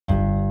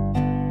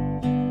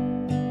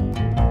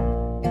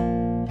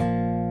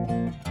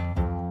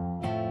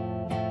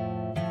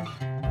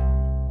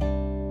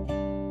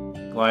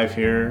life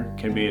here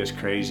can be as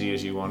crazy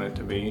as you want it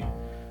to be.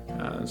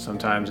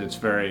 Sometimes it's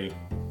very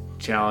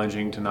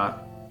challenging to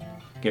not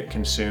get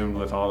consumed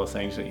with all the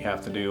things that you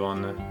have to do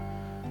on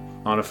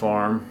a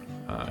farm.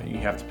 You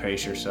have to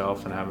pace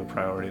yourself and have a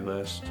priority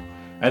list.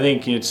 I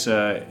think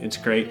it's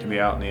great to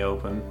be out in the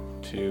open,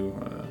 to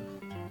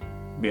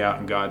be out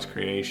in God's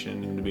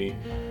creation and to be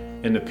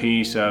in the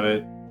peace of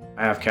it.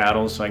 I have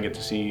cattle, so I get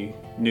to see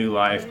new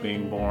life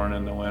being born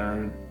in the winter.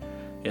 And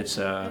it's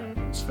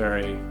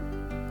very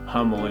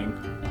humbling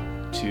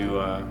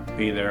to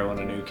be there when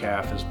a new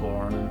calf is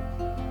born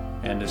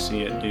and to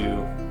see it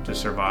to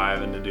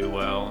survive and to do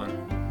well,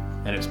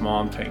 and its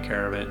mom take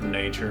care of it in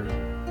nature.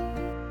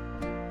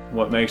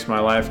 What makes my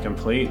life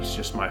complete is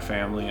just my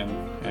family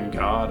and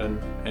God,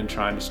 and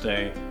trying to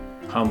stay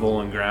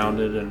humble and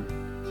grounded and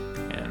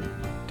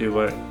do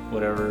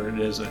whatever it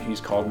is that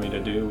He's called me to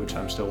do, which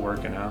I'm still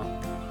working out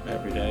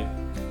every day.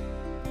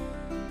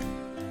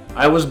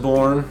 I was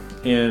born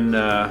in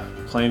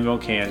Plainville,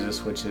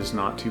 Kansas, which is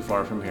not too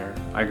far from here.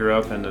 I grew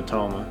up in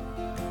Tacoma.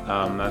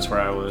 That's where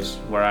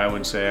I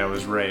would say I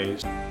was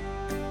raised.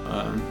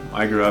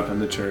 I grew up in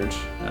the church.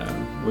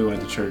 We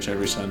went to church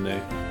every Sunday.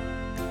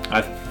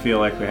 I feel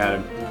like we had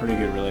a pretty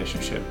good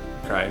relationship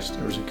with Christ.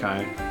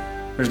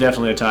 There's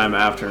definitely a time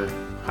after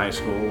high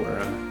school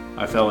where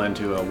I fell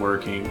into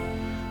working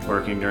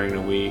during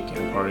the week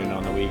and partying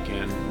on the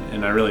weekend,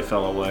 and I really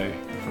fell away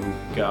from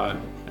God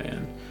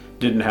and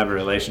didn't have a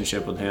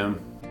relationship with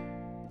Him.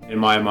 In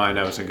my mind,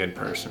 I was a good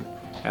person.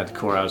 At the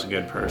core, I was a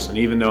good person,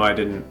 even though I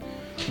didn't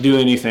do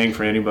anything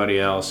for anybody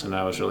else, and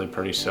I was really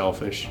pretty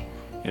selfish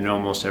in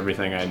almost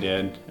everything I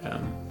did. I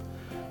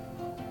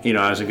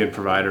was a good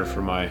provider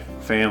for my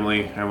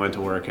family. I went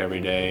to work every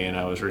day, and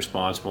I was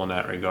responsible in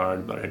that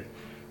regard, but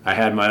I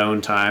had my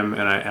own time,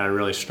 and I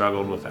really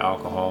struggled with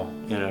alcohol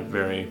in a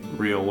very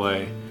real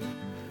way.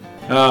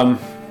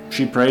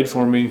 She prayed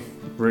for me,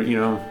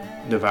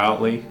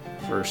 devoutly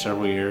for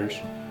several years.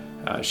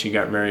 She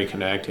got very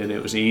connected.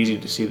 It was easy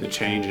to see the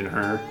change in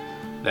her,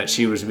 that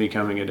she was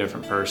becoming a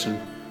different person.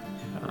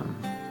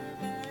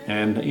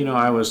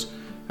 I was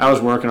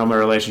working on my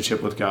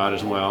relationship with God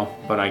as well,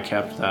 but I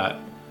kept that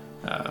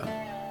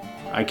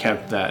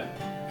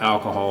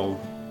alcohol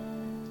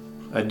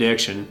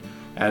addiction.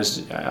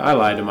 As I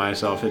lied to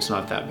myself, it's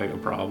not that big a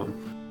problem.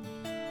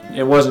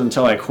 It wasn't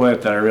until I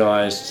quit that I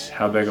realized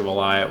how big of a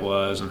lie it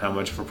was and how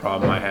much of a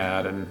problem I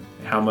had and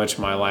how much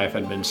my life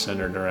had been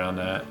centered around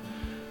that.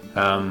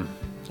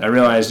 I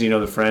realized,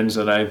 the friends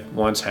that I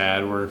once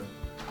had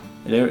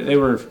they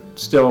were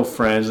still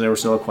friends, they were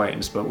still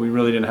acquaintances, but we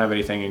really didn't have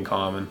anything in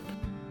common.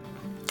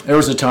 There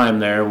was a time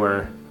there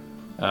where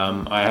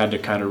I had to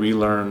kind of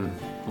relearn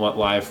what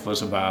life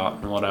was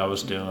about and what I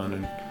was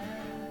doing,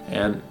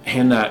 and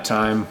in that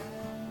time,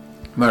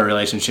 my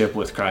relationship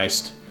with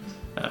Christ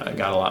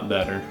got a lot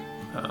better.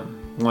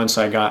 Once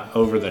I got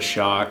over the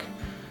shock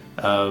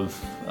of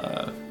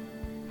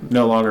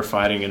no longer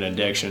fighting an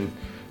addiction,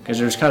 because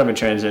there's kind of a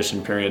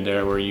transition period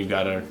there where you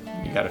gotta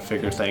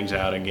figure things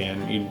out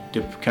again. You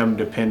become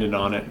dependent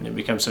on it, and it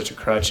becomes such a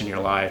crutch in your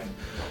life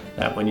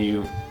that when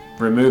you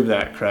remove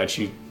that crutch,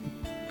 you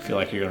feel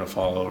like you're going to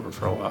fall over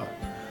for a while.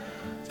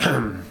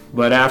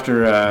 But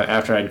after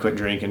I'd quit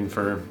drinking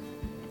for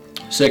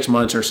 6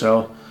 months or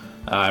so,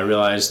 I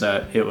realized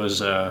that it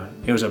was a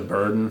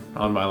burden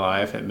on my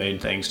life. It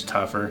made things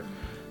tougher.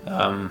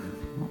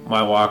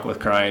 My walk with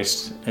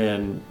Christ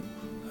and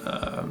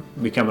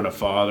becoming a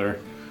father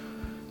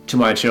to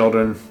my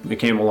children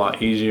became a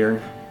lot easier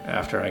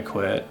after I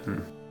quit.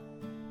 And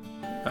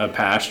a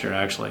pastor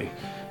actually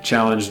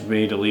challenged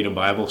me to lead a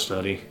Bible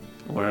study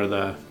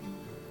where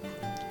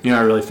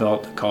I really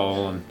felt the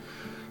call, and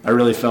I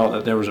really felt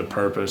that there was a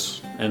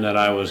purpose and that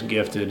I was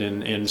gifted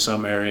in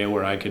some area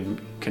where I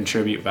could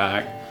contribute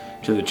back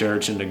to the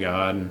church and to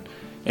God.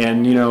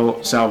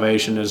 And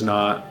salvation is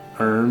not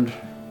earned,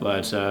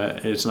 but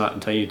it's not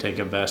until you take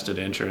a vested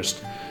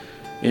interest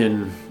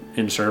in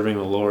serving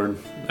the Lord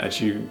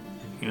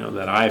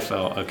that I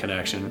felt a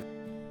connection.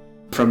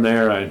 From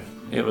there, I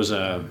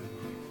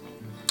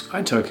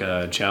took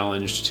a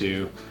challenge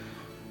to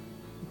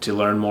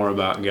learn more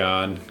about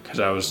God, because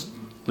I was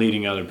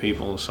leading other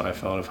people, so I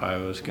felt if I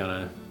was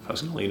gonna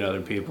lead other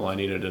people, I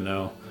needed to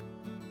know.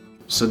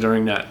 So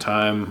during that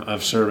time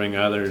of serving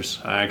others,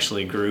 I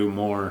actually grew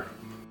more.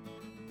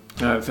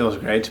 It feels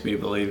great to be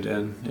believed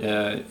in.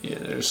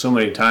 There's so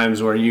many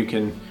times where you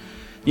can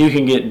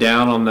get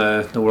down on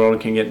the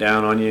world can get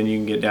down on you, and you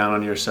can get down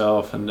on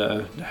yourself, and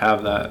to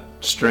have that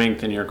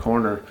strength in your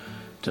corner,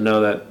 to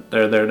know that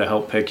they're there to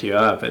help pick you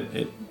up.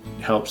 It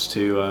helps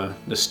to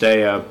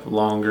stay up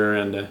longer,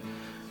 and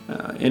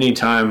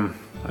anytime.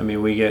 I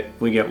mean, we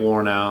get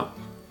worn out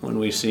when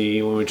we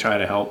try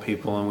to help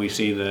people, and we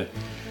see we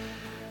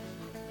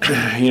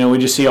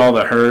just see all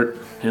the hurt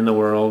in the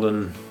world,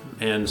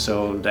 and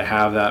so to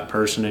have that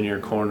person in your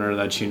corner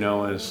that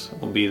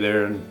will be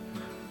there and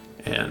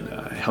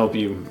help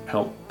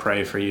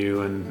pray for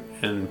you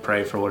and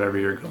pray for whatever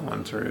you're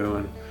going through,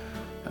 and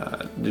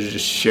to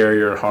just share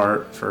your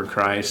heart for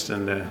Christ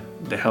and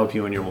to help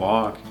you in your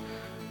walk.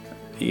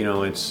 you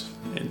know,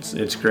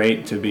 it's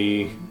great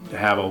to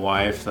have a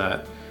wife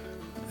that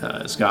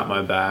has got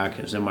my back,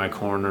 is in my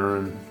corner,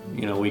 and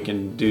you know, we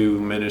can do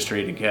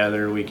ministry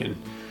together. We can,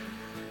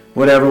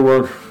 whatever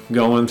we're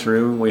going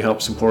through, we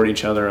help support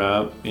each other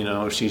up. You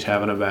know, if she's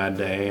having a bad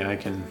day, I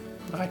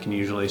can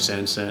usually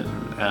sense it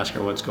and ask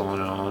her what's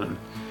going on and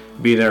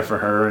be there for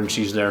her, and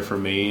she's there for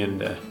me,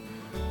 and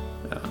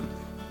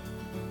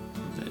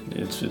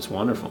it's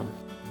wonderful.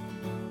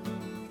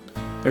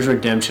 There's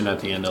redemption at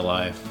the end of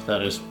life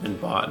that has been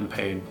bought and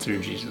paid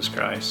through Jesus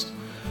Christ.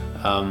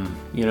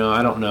 You know,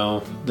 I don't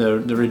know, the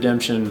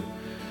redemption,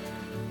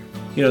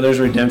 you know, there's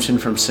redemption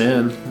from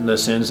sin, the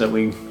sins that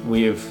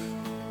we have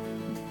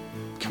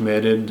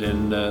committed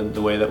and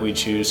the way that we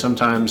choose.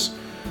 Sometimes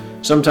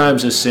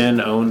the sin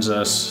owns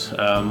us,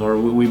 or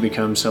we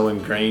become so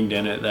ingrained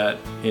in it that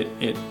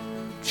it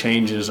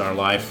changes our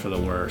life for the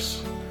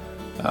worse.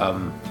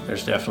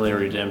 There's definitely a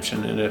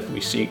redemption, and if we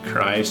seek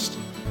Christ,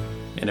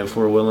 and if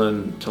we're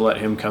willing to let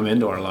Him come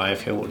into our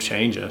life, He will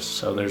change us.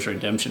 So there's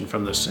redemption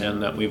from the sin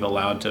that we've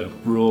allowed to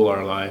rule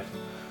our life.